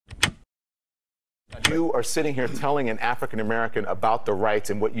You are sitting here telling an African American about the rights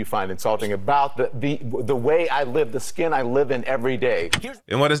and what you find insulting about the way I live, the skin I live in every day.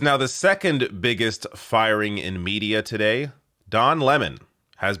 In what is now the second biggest firing in media today, Don Lemon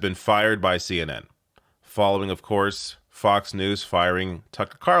has been fired by CNN, following, of course, Fox News firing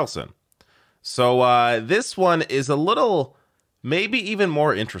Tucker Carlson. So this one is a little, maybe even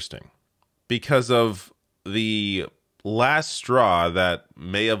more interesting because of the last straw that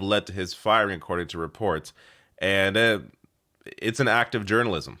may have led to his firing, according to reports. And it's an act of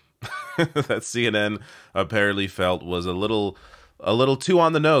journalism that CNN apparently felt was a little too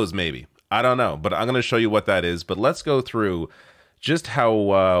on the nose, maybe. I don't know, but I'm going to show you what that is. But let's go through just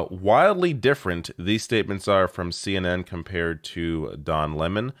how wildly different these statements are from CNN compared to Don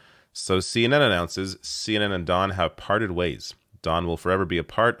Lemon. So CNN announces CNN and Don have parted ways. Don will forever be a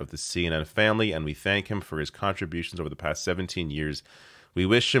part of the CNN family, and we thank him for his contributions over the past 17 years. We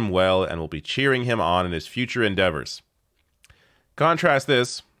wish him well and will be cheering him on in his future endeavors. Contrast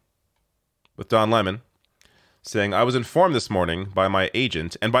this with Don Lemon saying, I was informed this morning by my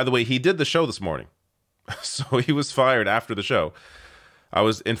agent, and by the way, he did the show this morning, so he was fired after the show. I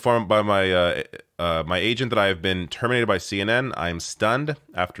was informed by my agent that I have been terminated by CNN. I am stunned.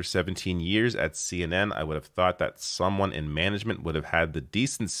 After 17 years at CNN, I would have thought that someone in management would have had the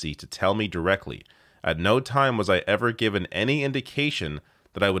decency to tell me directly. At no time was I ever given any indication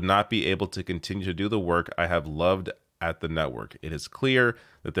that I would not be able to continue to do the work I have loved at the network. It is clear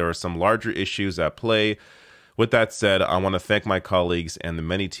that there are some larger issues at play. With that said, I want to thank my colleagues and the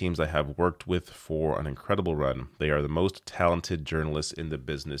many teams I have worked with for an incredible run. They are the most talented journalists in the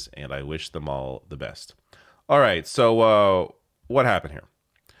business, and I wish them all the best. All right, so what happened here?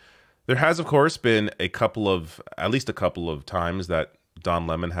 There has, of course, been at least a couple of times that Don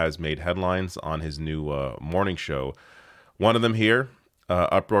Lemon has made headlines on his new morning show. One of them here,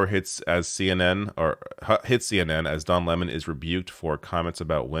 uproar hits CNN as Don Lemon is rebuked for comments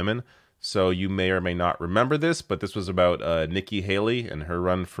about women. So you may or may not remember this, but this was about Nikki Haley and her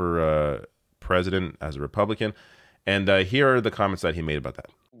run for president as a Republican. And here are the comments that he made about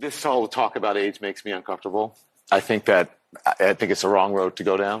that. This whole talk about age makes me uncomfortable. I think it's a wrong road to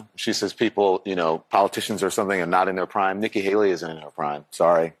go down. She says people, politicians or something are not in their prime. Nikki Haley isn't in her prime.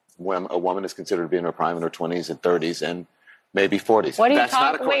 Sorry. When a woman is considered to be in her prime in her 20s and 30s and maybe 40s. What are you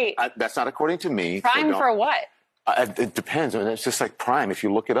talking? Wait. That's not according to me. Prime for what? It depends. I mean, it's just like prime. If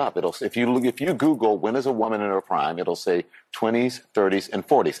you look it up, if you Google when is a woman in her prime, it'll say 20s, 30s, and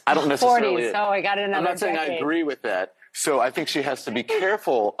 40s. I don't necessarily. 40s. Oh, I got another. I'm not saying decade. I agree with that. So I think she has to be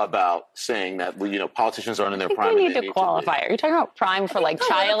careful about saying that politicians aren't in their prime. You need to qualify. Are you talking about prime for like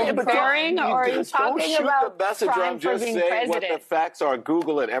childbearing, or are you talking about the message? prime I'm just for being saying president? what the facts are.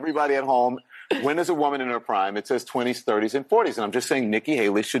 Google it. Everybody at home. When is a woman in her prime? It says 20s, 30s, and 40s. And I'm just saying Nikki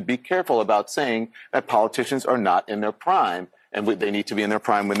Haley should be careful about saying that politicians are not in their prime and they need to be in their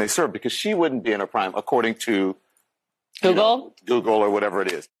prime when they serve, because she wouldn't be in her prime according to Google or whatever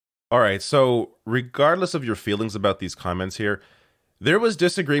it is. All right. So regardless of your feelings about these comments here, there was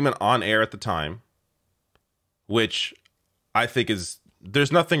disagreement on air at the time, which I think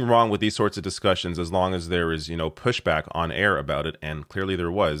there's nothing wrong with these sorts of discussions as long as there is, pushback on air about it. And clearly there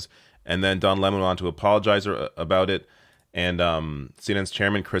was. And then Don Lemon went on to apologize about it. And CNN's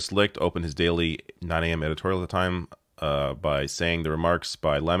chairman, Chris Licht, opened his daily 9 a.m. editorial at the time by saying the remarks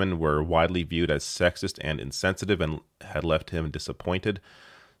by Lemon were widely viewed as sexist and insensitive and had left him disappointed.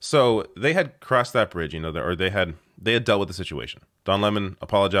 So they had crossed that bridge, or they had dealt with the situation. Don Lemon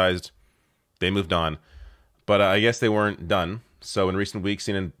apologized. They moved on. But I guess they weren't done. So in recent weeks,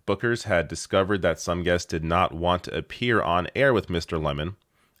 CNN bookers had discovered that some guests did not want to appear on air with Mr. Lemon.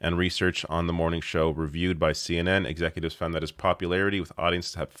 And research on the morning show reviewed by CNN executives found that his popularity with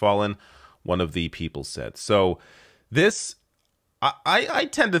audiences had fallen, one of the people said. So this, I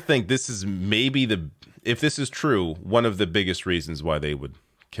tend to think this is maybe if this is true, one of the biggest reasons why they would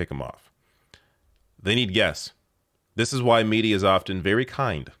kick him off. They need guests. This is why media is often very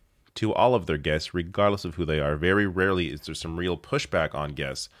kind to all of their guests, regardless of who they are. Very rarely is there some real pushback on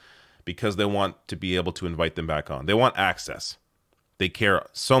guests because they want to be able to invite them back on. They want access. They care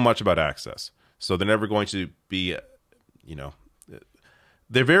so much about access. So they're never going to be,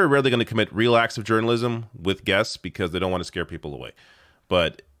 they're very rarely going to commit real acts of journalism with guests because they don't want to scare people away.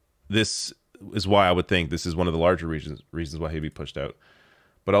 But this is why I would think this is one of the larger reasons why he'd be pushed out.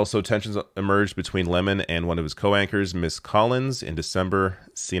 But also tensions emerged between Lemon and one of his co-anchors, Miss Collins. In December,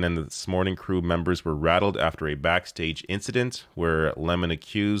 CNN This Morning crew members were rattled after a backstage incident where Lemon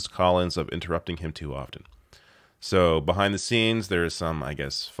accused Collins of interrupting him too often. So behind the scenes, there is some, I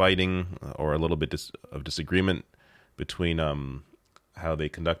guess, fighting or a little bit of disagreement between how they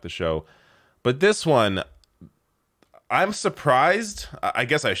conduct the show. But this one, I'm surprised. I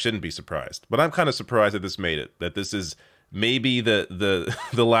guess I shouldn't be surprised, but I'm kind of surprised that this made it. That this is maybe the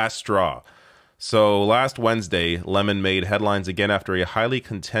the last straw. So last Wednesday, Lemon made headlines again after a highly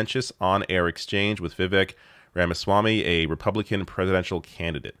contentious on-air exchange with Vivek Ramaswamy, a Republican presidential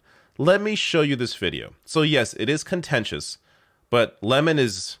candidate. Let me show you this video. So yes, it is contentious, but Lemon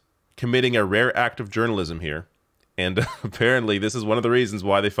is committing a rare act of journalism here. And apparently this is one of the reasons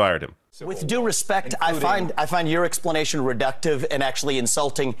why they fired him. With due respect, I find your explanation reductive and actually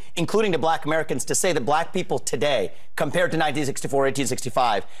insulting, including to black Americans, to say that black people today, compared to 1964,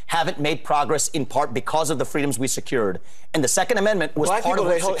 1865, haven't made progress in part because of the freedoms we secured. And the Second Amendment was part of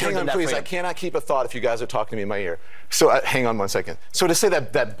what secured hang on, that please. freedom. I cannot keep a thought if you guys are talking to me in my ear. So hang on one second. So to say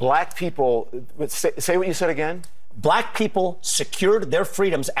that black people, say what you said again. Black people secured their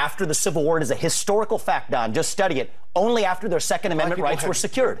freedoms after the Civil War. It is a historical fact, Don. Just study it. Only after their Second Amendment rights were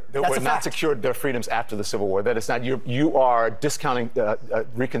secured. They were not secured their freedoms after the Civil War. That is not. You are discounting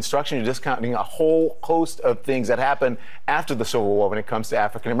Reconstruction. You're discounting a whole host of things that happened after the Civil War when it comes to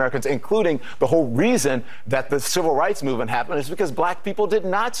African Americans, including the whole reason that the Civil Rights Movement happened is because black people did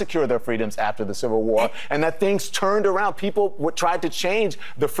not secure their freedoms after the Civil War, and that things turned around. People tried to change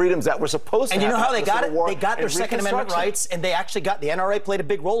the freedoms that were supposed to happen. And you know how they got it? They got their Second Amendment rights, and they actually got the NRA played a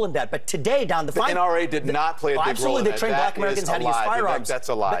big role in that. But today, Don, the NRA did not play a big role. They trained black Americans how to use firearms. That's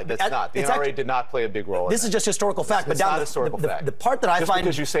a lie. That's not. The NRA did not play a big role. This is just historical fact. But not historical fact. The part that I find,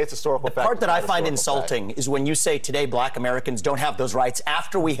 because you say it's historical fact, the part that I find insulting is when you say today black Americans don't have those rights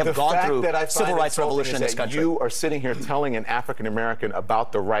after we have gone through civil rights revolution in this country. You are sitting here telling an African American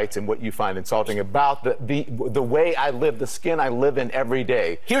about the rights and what you find insulting about the way I live, the skin I live in every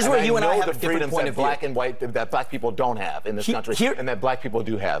day. Here's where you and I have a different point of view. Black and white that black people don't have in this country, and that black people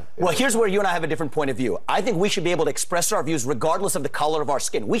do have. Well, here's where you and I have a different point of view. I think we should be able to express our views regardless of the color of our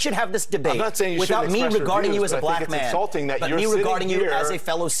skin. We should have this debate without me regarding you as a black man, but me regarding you as a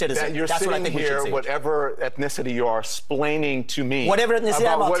fellow citizen. That's what I think we should see. Whatever ethnicity you are, explaining to me whatever ethnicity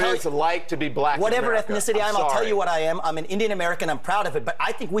I am, what it's like to be black. Whatever ethnicity I am, I'll tell you what I am. I'm an Indian American. I'm proud of it. But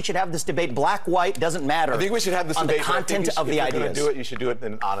I think we should have this debate. Black, white doesn't matter. I think we should have this on debate. The content of the ideas. If you're going to do it, you should do it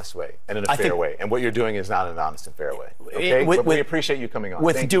in an honest way and in a fair way. And what you're doing is not an honest and fair way. Okay? But we appreciate you coming on.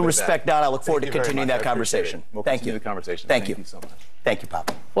 With due respect, Don, I look forward to continuing that conversation. Thank you. The conversation. Thank you so much. Thank you,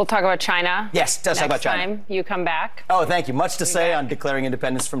 Papa. We'll talk about China. Yes, let's talk about China. Next time you come back. Oh, thank you. Much to say on declaring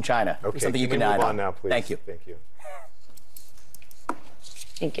independence from China. Okay, something you can can move on now, please. Thank you. Thank you.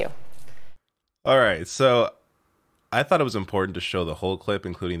 Thank you. All right, so I thought it was important to show the whole clip,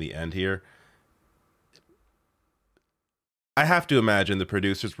 including the end here. I have to imagine the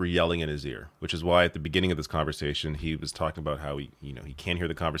producers were yelling in his ear, which is why at the beginning of this conversation, he was talking about how he can't hear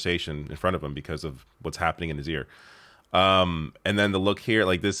the conversation in front of him because of what's happening in his ear. And then the look here,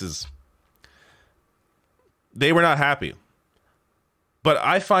 like they were not happy. But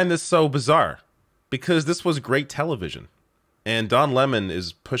I find this so bizarre because this was great television. And Don Lemon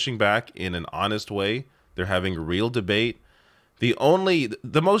is pushing back in an honest way. They're having a real debate.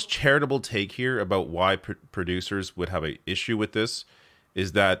 The most charitable take here about why producers would have an issue with this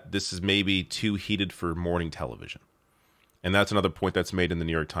is that this is maybe too heated for morning television. And that's another point that's made in the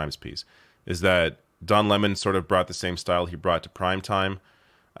New York Times piece, is that Don Lemon sort of brought the same style he brought to primetime.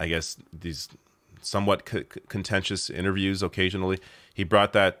 I guess these somewhat contentious interviews occasionally. He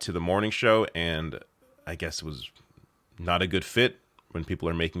brought that to the morning show, and I guess it was not a good fit when people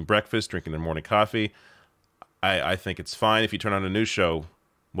are making breakfast, drinking their morning coffee. I think it's fine if you turn on a news show.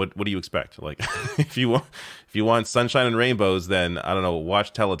 What do you expect? Like, if you want sunshine and rainbows, then I don't know,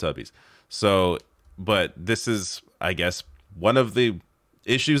 watch Teletubbies. So, but this is, I guess, one of the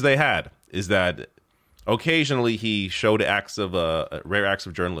issues they had is that occasionally he showed rare acts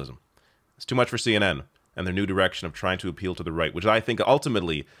of journalism. It's too much for CNN and their new direction of trying to appeal to the right, which I think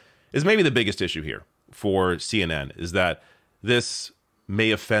ultimately is maybe the biggest issue here for CNN, is that this may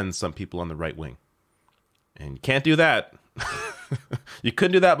offend some people on the right wing. And you can't do that. You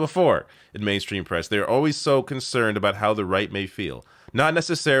couldn't do that before in mainstream press. They're always so concerned about how the right may feel. Not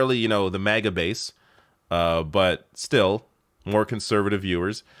necessarily, the MAGA base, but still more conservative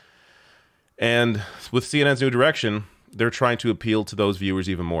viewers. And with CNN's new direction, they're trying to appeal to those viewers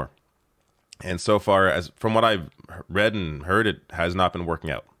even more. And so far, as from what I've read and heard, it has not been working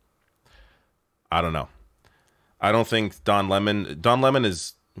out. I don't know. I don't think Don Lemon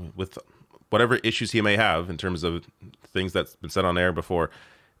is, with whatever issues he may have in terms of things that's been said on air before,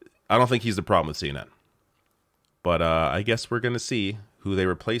 I don't think he's the problem with CNN. But I guess we're going to see who they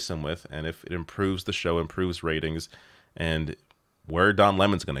replace him with and if it improves the show, improves ratings, and where Don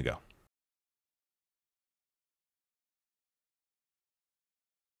Lemon's going to go.